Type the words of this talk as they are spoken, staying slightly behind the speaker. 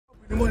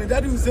morning,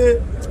 Daddy will say,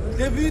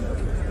 David,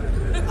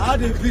 I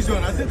had a vision.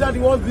 I said, Daddy,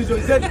 what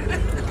vision? He said,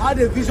 I had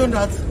a vision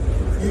that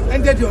you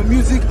ended your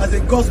music as a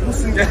gospel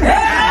singer.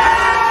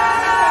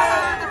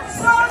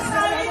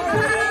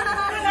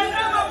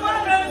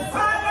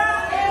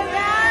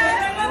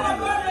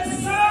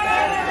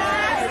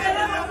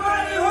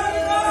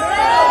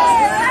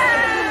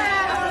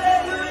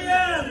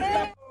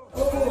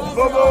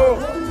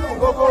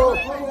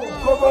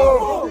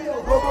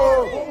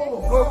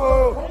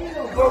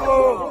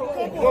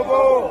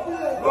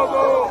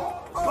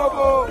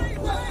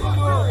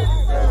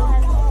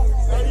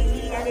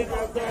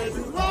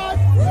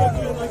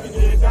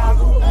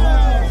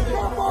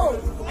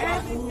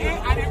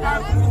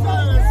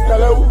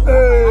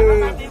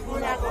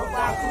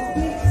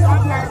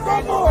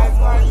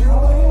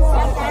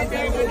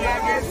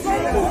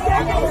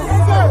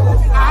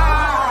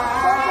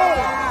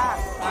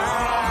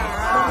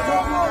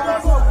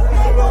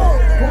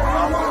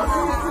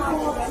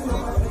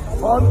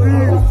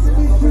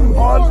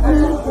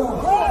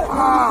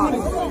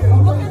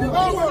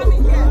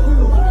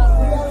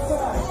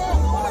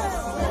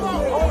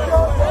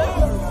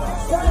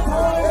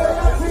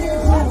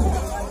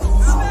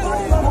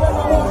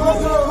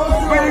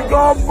 Big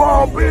up,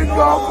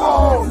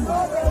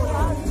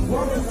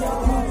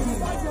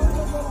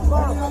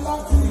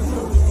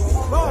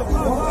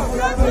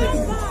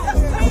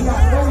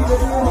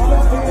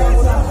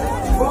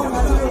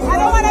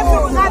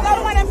 I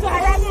don't want him to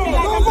harass me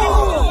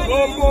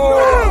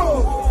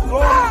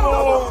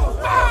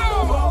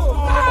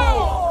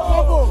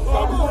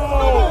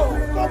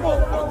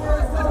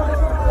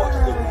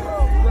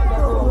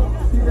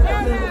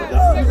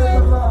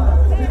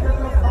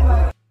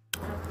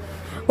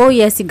Oh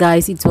yes, you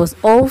guys, it was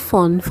all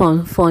fun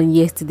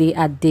yesterday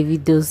at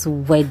Davido's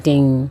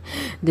wedding,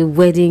 the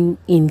wedding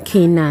in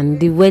Canaan,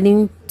 the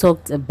wedding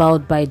talked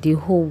about by the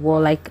whole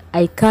world. Like,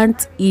 I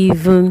can't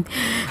even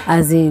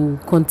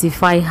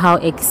quantify how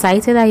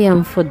excited I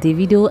am for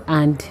Davido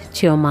and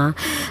Chioma.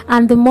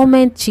 And the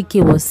moment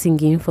Chike was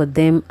singing for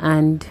them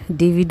and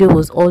Davido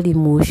was all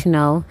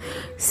emotional,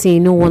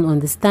 saying no one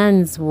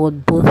understands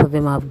what both of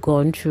them have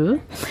gone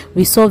through.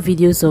 We saw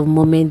videos of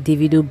moment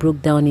Davido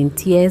broke down in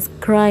tears,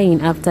 crying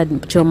after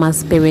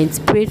Chioma's parents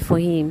prayed for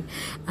him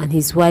and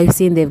his wife,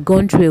 saying they've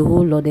gone through a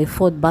whole lot, they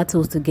fought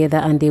battles together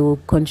and they will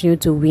continue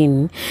to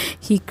win.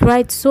 He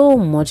cried so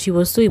much. He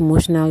was so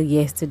emotional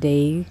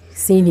yesterday,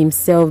 seeing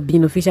himself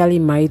being officially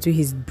married to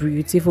his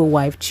beautiful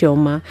wife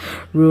Chioma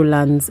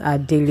Roland's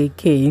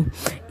Adeleke.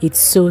 It's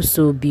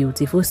so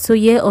beautiful. So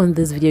here on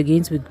this video, we're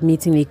going to be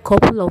meeting a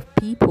couple of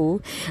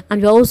people,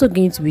 and we're also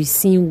going to be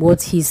seeing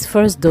what his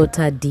first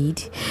daughter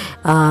did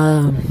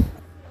on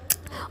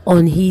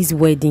his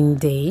wedding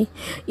day.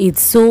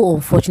 It's so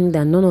unfortunate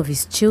that none of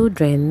his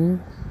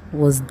children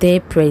was there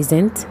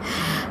present.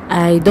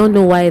 I don't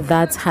know why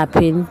that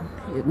happened.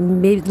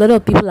 Maybe a lot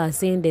of people are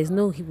saying there's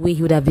no way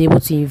he would have been able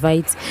to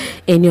invite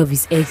any of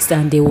his ex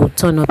and they would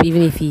turn up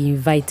even if he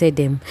invited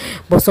them.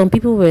 But some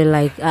people were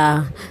like,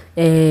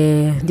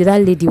 did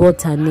that lady,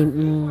 what's her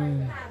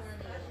name?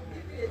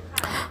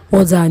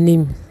 What's her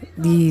name?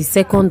 The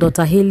second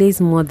daughter,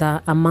 Haley's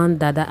mother,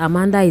 Amanda. That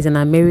Amanda is an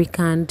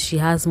American. She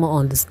has more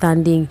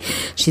understanding.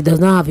 She does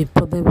not have a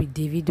problem with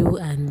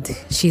Davido and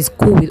she's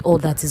cool with all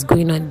that is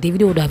going on.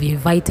 Davido would have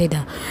invited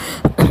her.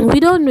 We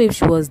don't know if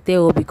she was there,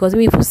 or because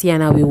if we see her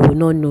now, we will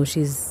not know.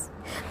 She's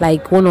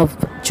like one of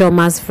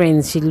Chioma's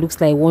friends. She looks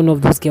like one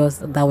of those girls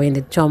that were in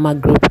the Chioma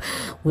group.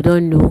 We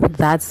don't know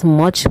that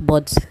much,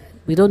 but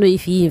we don't know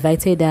if he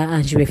invited her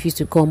and she refused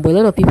to come. But a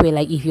lot of people are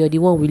like, if you're the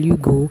one, will you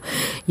go?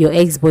 Your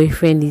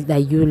ex-boyfriend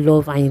that you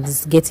love and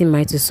is getting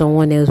married to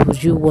someone else,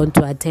 would you want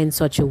to attend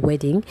such a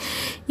wedding?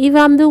 If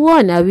I'm the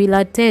one, I will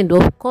attend.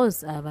 Of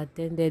course, I've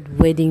attended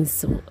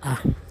weddings.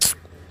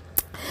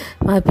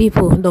 My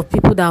people, the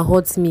people that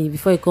hurts me,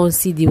 before you can't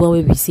see the one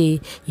where we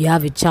say you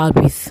have a child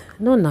with.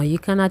 No, you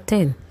can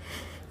attend.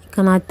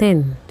 Can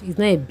attend. It's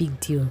not a big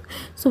deal.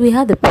 So we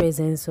had the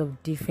presence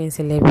of different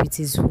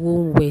celebrities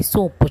who were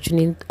so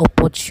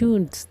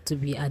opportune to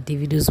be at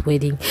Davido's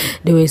wedding.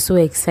 They were so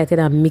excited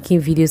and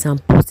making videos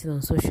and posting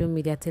on social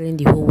media, telling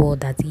the whole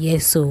world that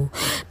yes, so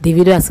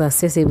Davido is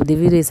accessible.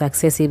 Davido is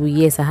accessible.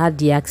 Yes, I had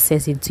the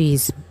access into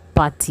his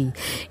party.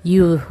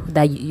 You've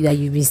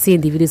been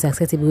saying Davido is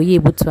accessible. Were you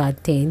able to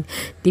attend?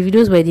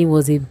 Davido's wedding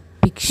was a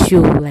big show,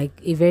 like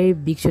a very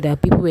big show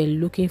that people were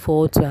looking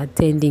forward to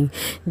attending.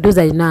 Those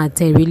that did not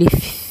attend really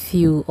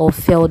feel or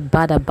felt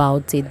bad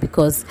about it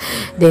because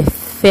they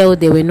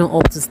felt they were not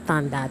up to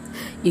standard.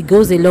 It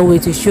goes a long way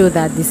to show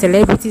that the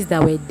celebrities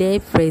that were there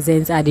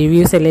present are the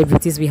real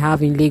celebrities we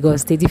have in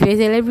Lagos State. If you're a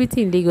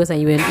celebrity in Lagos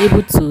and you weren't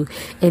able to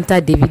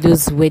enter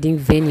Davido's wedding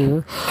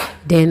venue,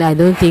 then I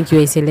don't think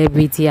you're a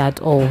celebrity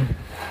at all.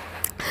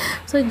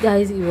 So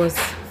guys, it was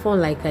fun.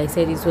 Like I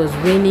said, it was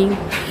raining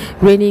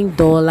raining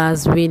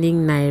dollars,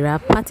 raining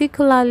naira,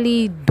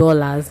 particularly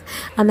dollars.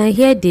 And I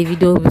hear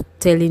Davido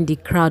telling the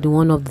crowd in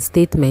one of the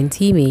statements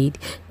he made,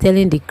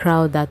 telling the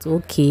crowd that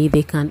okay,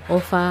 they can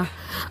offer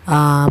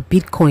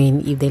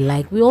Bitcoin if they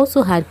like. We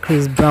also had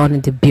Chris Brown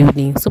in the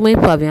building. So many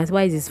people have been asked,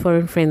 why is his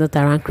foreign friend not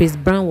around? Chris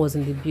Brown was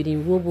in the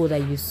building. Robo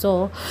that you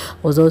saw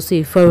was also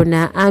a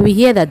foreigner, and we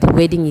hear that the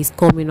wedding is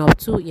coming up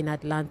too in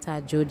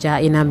Atlanta, Georgia,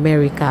 in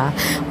America.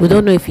 We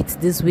don't know if it's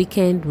this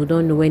weekend, we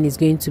don't know when it's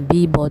going to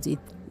be, but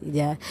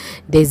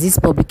there's this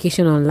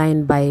publication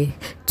online by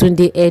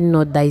Tunde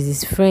Enot, that is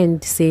his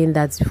friend, saying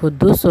that for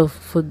those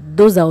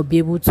that will be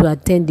able to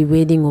attend the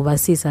wedding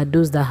overseas are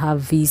those that have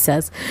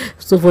visas.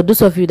 So for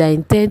those of you that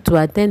intend to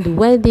attend the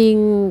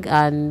wedding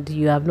and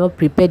you have not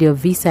prepared your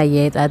visa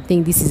yet, I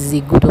think this is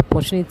a good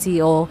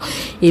opportunity or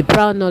a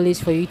proud knowledge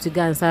for you to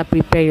go and start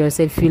preparing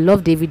yourself. If you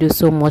love Davido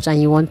so much and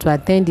you want to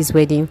attend this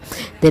wedding,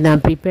 then I'm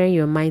preparing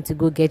your mind to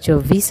go get your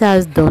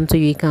visas done so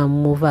you can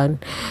move and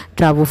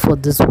travel for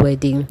this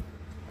wedding.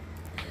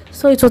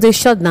 So it was a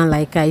shutdown,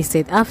 like I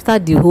said, after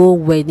the whole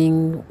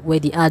wedding where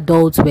the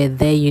adults were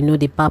there,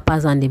 the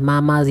papas and the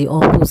mamas, the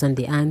uncles and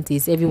the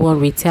aunties, everyone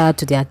retired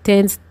to their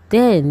tents.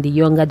 Then the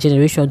younger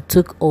generation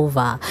took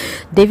over.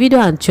 Davido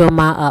and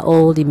Chioma are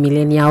all the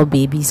millennial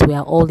babies. We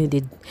are all in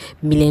the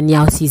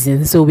millennial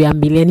season, so we are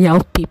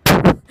millennial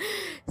people.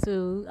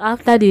 So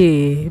after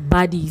the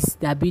baddies,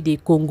 that be the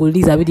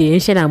Congolese, that be the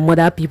ancient and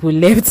modern people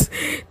left,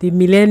 the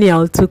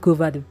millennial took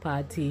over the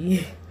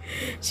party.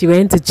 She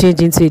went to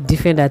change into a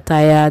different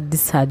attire.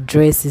 This her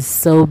dress is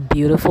so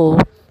beautiful.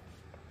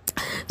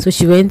 So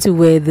she went to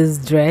wear this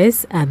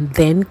dress and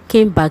then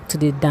came back to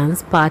the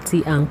dance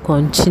party and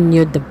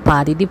continued the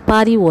party. The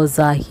party was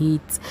a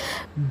hit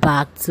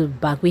back to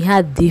back. We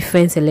had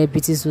different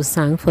celebrities who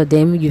sang for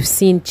them. You've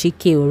seen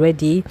Chike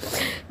already.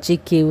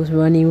 Chike was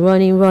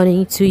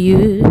running to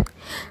you.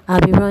 I'll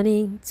be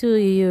running to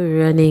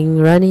you,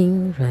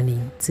 running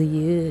to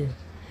you.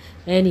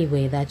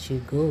 Anyway, that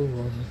you go.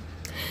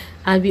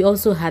 And we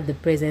also had the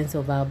presence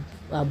of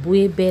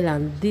Abuebel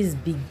and this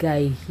big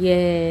guy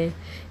here,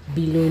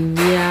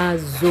 billionaire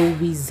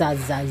Zoe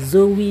Zaza. I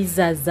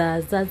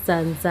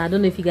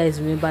don't know if you guys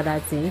remember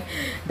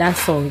that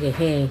song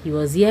here. He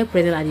was here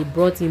present and he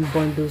brought in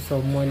bundles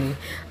of money.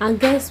 And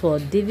guess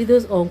what?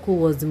 Davido's uncle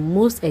was the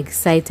most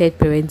excited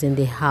parent in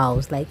the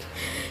house. Like,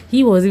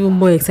 he was even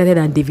more excited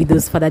than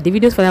Davido's father.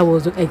 Davido's father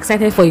was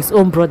excited for his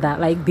own brother.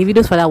 Like,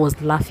 Davido's father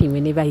was laughing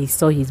whenever he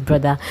saw his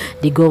brother,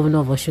 the governor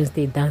of Osun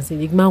State, dancing.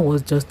 The man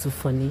was just too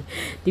funny.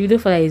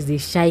 Davido's father is the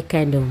shy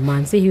kind of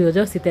man. So he was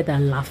just seated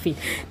and laughing.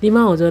 The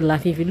man was just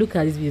laughing. If you look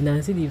at this video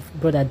and see the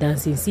brother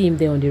dancing, see him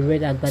there on the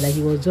red agbada,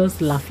 he was just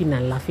laughing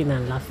and laughing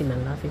and laughing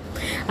and laughing.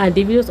 And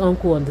Davido's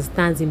uncle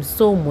understands him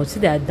so much.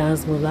 See that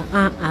dance move, like,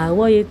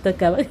 what you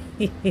talk about?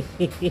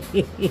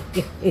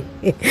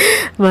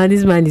 Man,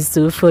 this man is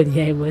so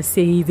funny, I must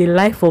say. He's the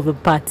life of the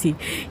party.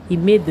 He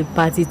made the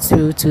party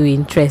too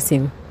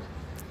interesting.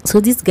 So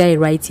this guy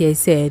right here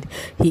said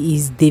he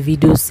is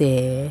Davido's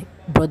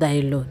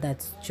brother-in-law,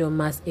 that's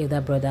Chioma's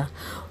elder brother.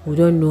 We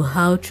don't know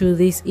how true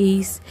this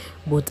is,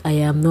 but I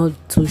am not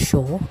too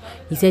sure.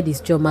 He said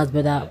he's Chioma's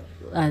brother,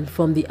 and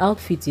from the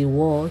outfit he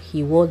wore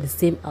the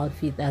same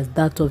outfit as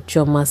that of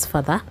Chioma's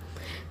father.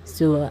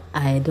 So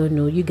I don't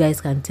know, you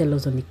guys can tell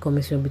us on the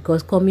comment section,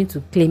 because coming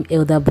to claim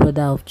elder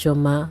brother of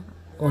Chioma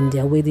on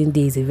their wedding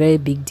day is a very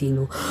big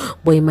deal.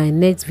 But in my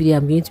next video,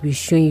 I'm going to be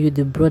showing you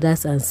the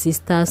brothers and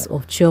sisters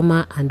of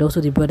Chioma and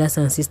also the brothers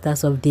and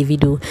sisters of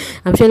Davido.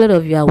 I'm sure a lot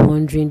of you are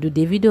wondering, do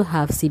Davido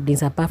have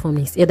siblings apart from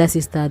his elder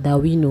sister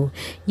that we know?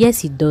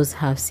 Yes, he does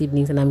have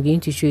siblings, and I'm going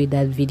to show you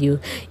that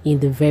video in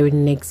the very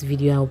next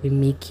video I'll be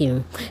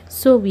making.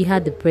 So we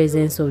had the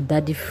presence of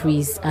Daddy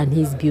Freeze and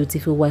his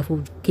beautiful wife,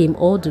 who came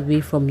all the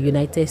way from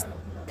United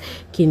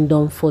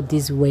Kingdom for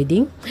this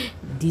wedding.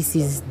 This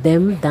is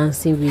them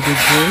dancing with the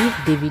groom,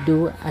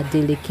 Davido,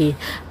 Adeleke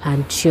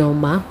and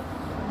Chioma,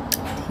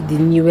 the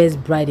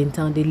newest bride in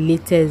town, the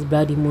latest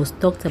bride, the most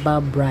talked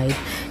about bride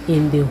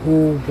in the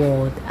whole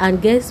world. And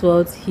guess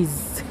what?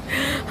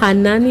 Her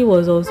nanny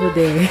was also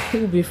there.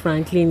 Ubi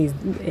Franklin is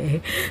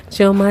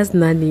Chioma's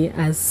nanny,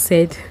 as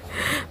said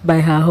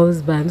by her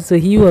husband. So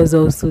he was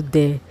also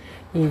there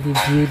in the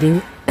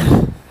building.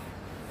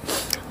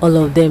 All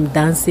of them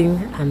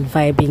dancing and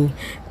vibing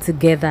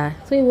together.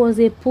 So it was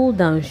a pull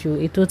down show,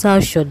 a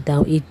total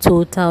shutdown,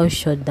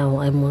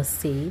 I must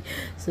say.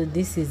 So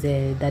this is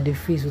Daddy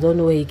Freeze. We don't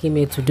know what he came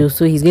here to do,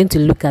 so he's going to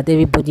look at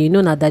everybody.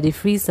 Now Daddy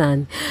Freeze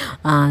and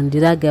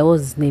the other guy,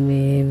 what's his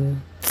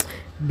name,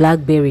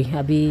 Blackberry,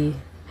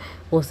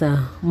 what's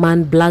a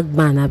man, black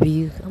man,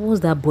 what's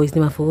that boy's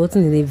name? I've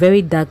forgotten. A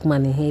very dark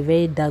man, a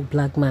very dark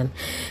black man.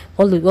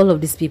 All of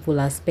these people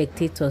are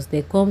spectators.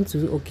 They come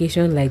to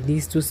occasion like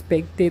this to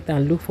spectate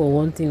and look for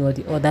one thing or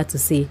the other to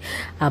say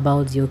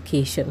about the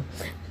occasion.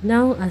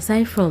 Now,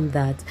 aside from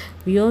that,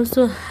 we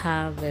also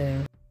have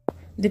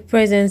the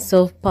presence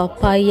of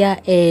papaya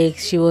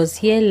eggs. She was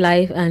here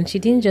live and she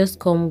didn't just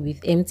come with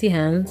empty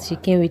hands, she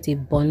came with a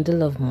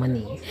bundle of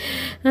money.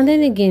 And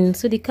then again,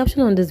 so the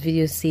caption on this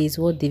video says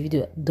what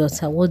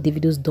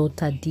Davido's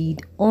daughter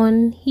did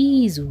on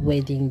his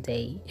wedding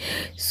day.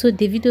 So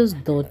Davido's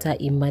daughter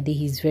Imade,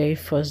 his very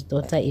first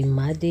daughter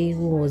Imade,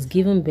 who was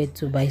given birth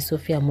to by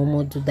Sophia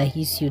Momodu that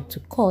he sued to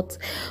court,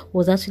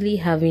 was actually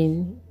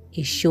having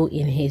a show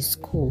in his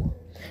school.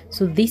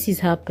 So this is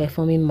her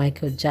performing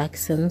Michael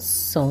Jackson's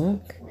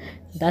song.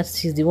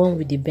 She's the one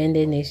with the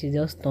bended neck. She's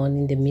just turned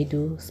in the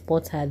middle.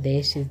 Spot her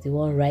there. She's the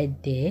one right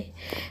there.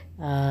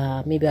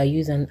 Maybe I'll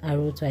use an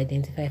arrow to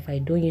identify. If I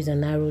don't use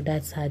an arrow,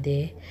 that's her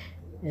there.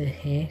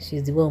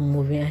 She's the one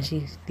moving, and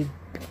she's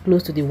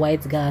close to the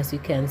white guy, as you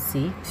can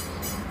see.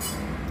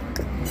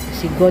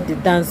 She got the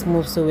dance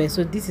move so well.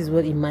 So this is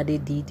what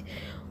Imade did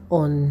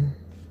on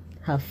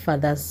her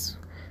father's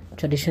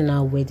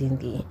traditional wedding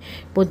day.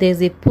 But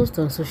there's a post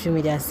on social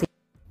media saying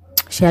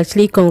she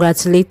actually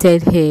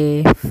congratulated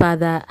her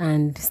father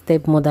and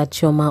stepmother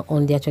Chioma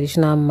on their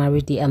traditional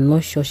marriage day. I'm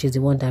not sure she's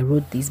the one that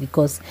wrote this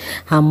because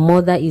her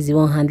mother is the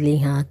one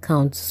handling her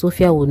account.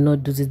 Sophia would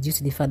not do this due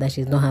to the fact that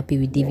she's not happy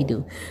with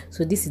Davido.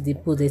 So this is the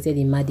post they said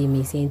Imade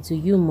me saying, "To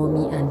you,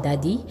 mommy and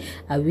daddy,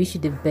 I wish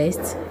you the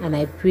best and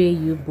I pray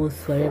you both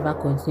forever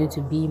continue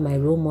to be my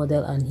role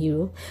model and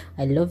hero.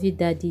 I love you,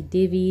 daddy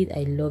David.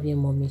 I love you,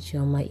 mommy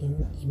Chioma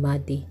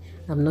Imade."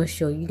 I'm not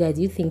sure. You guys,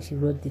 do you think she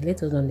wrote it?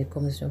 Let us know in the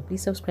comment section.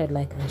 Please subscribe,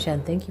 like, and share.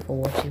 And thank you for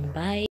watching. Bye.